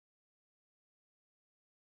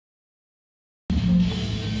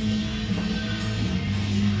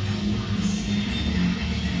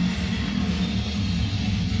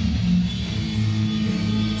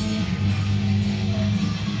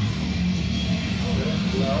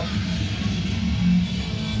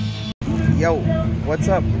Yo, what's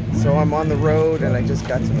up? So I'm on the road and I just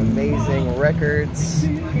got some amazing records,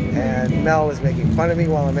 and Mel is making fun of me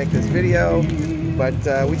while I make this video, but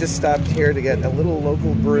we just stopped here to get a little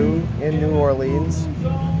local brew in New Orleans.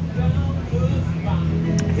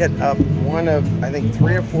 Hit up one of, I think,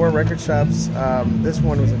 3 or 4 record shops. This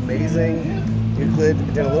one was amazing. Euclid.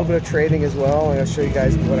 Did a little bit of trading as well, and I'll show you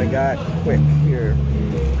guys what I got quick here.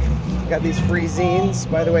 Got these free zines.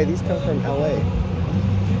 By the way, these come from LA.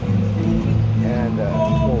 And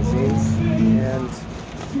cool zines. And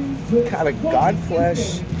got a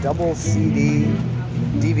Godflesh double CD,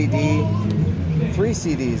 DVD, 3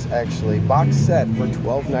 CDs actually, box set for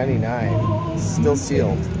 $12.99, still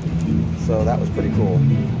sealed. So that was pretty cool.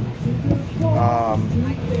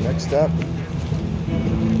 Next up,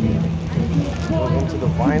 going into the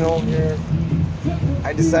vinyl here.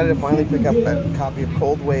 I decided to finally pick up a copy of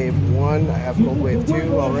Cold Wave 1. I have Cold Wave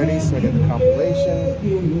 2 already, so I got the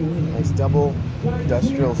compilation. Nice double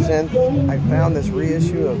industrial synth. I found this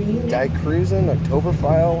reissue of Die Cruisin'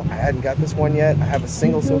 Oktoberfile. I hadn't got this one yet. I have a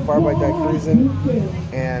single so far by Die Cruisin',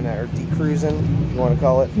 and or Die Cruisin', if you want to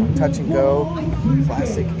call it. Touch and Go,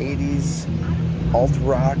 classic 80s alt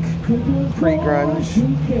rock,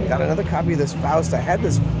 pre-grunge. Got another copy of this Faust. I had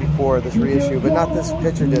this before, this reissue, but not this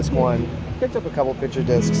picture disc one. Picked up a couple picture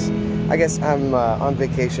discs. I guess I'm on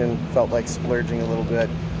vacation, felt like splurging a little bit.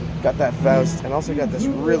 Got that Faust, and also got this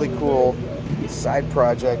really cool side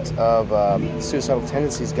project of Suicidal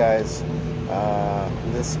Tendencies guys.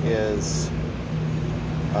 This is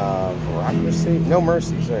No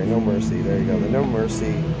Mercy, sorry, No Mercy, there you go, the No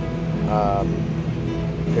Mercy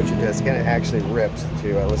picture disc, and it actually ripped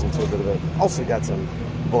too. I listened to a bit of it. Also got some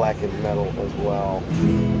blackened metal as well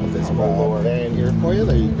of this Lord. And here for you,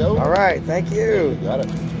 there you go. All right, thank you. You got it.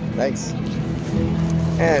 Thanks.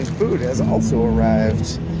 And food has also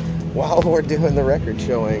arrived while we're doing the record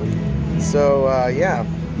showing. So yeah,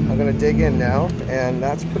 I'm gonna dig in now, and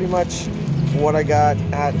that's pretty much what I got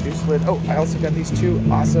at Euclid. Oh, I also got these 2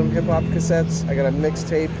 awesome hip-hop cassettes. I got a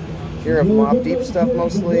mixtape here of Mobb Deep stuff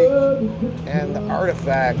mostly, and the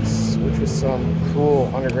Artifacts, which was some cool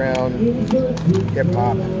underground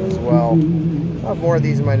hip-hop as well. I'll have more of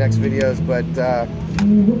these in my next videos, but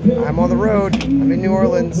I'm on the road. I'm in New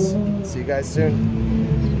Orleans. See you guys soon.